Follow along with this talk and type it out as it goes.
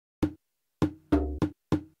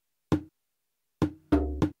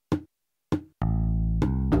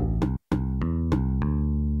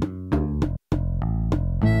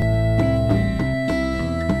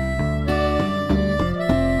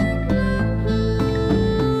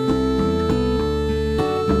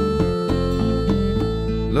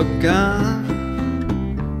Look out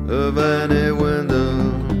of any window,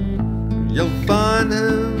 you'll find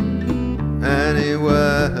him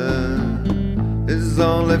anywhere. His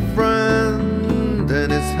only friend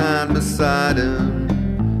and his hand beside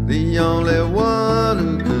him, the only one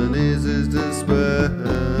who can ease his despair.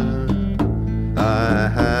 I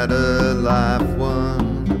had a life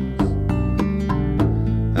once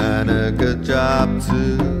and a good job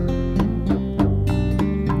too,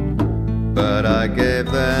 but I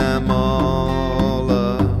gave them all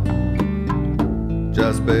up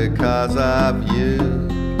just because of you.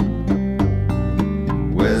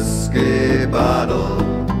 Whiskey bottle,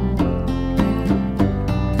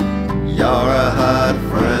 you're a hard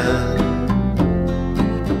friend.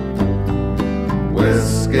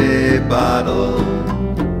 Whiskey bottle,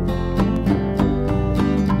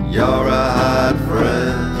 you're a hard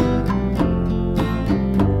friend.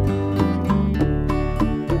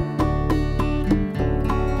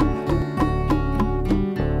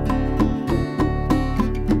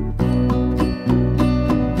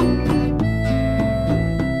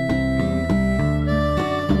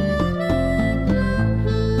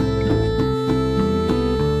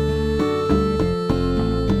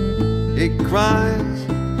 He cries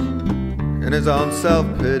in his own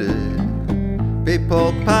self-pity.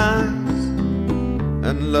 People pass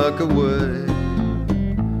and look away.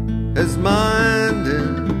 His mind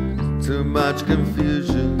in too much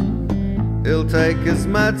confusion. He'll take his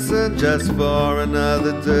medicine just for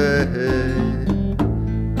another day.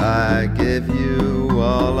 I give you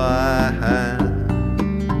all I had,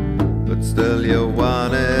 but still you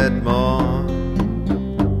wanted more.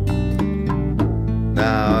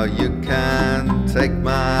 Now you can't take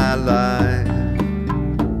my life,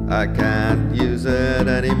 I can't use it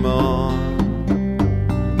anymore.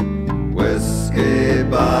 Whiskey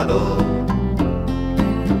bottle,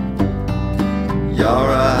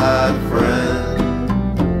 you're a hard friend.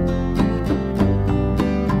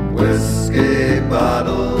 Whiskey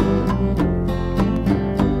bottle,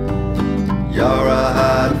 you're a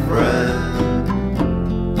hard friend.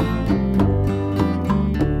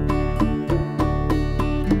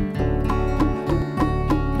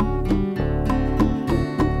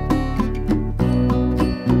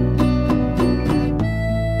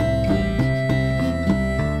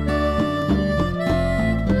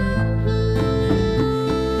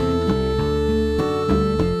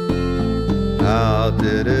 How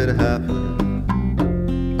did it happen?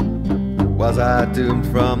 Was I doomed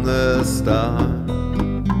from the start?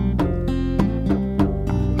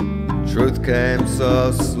 Truth came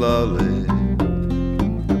so slowly,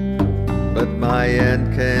 but my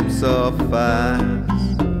end came so fast.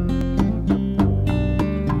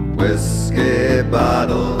 Whiskey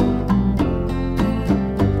bottle,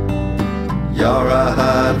 you're a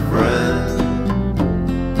hard friend.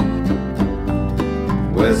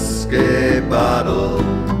 Whiskey bottle,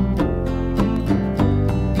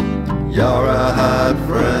 you're a hard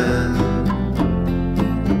friend.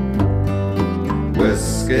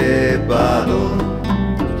 Whiskey bottle,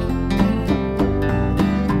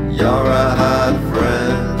 you're a hard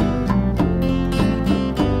friend.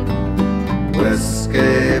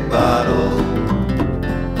 Whiskey bottle,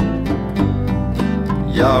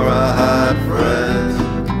 you're a hard friend.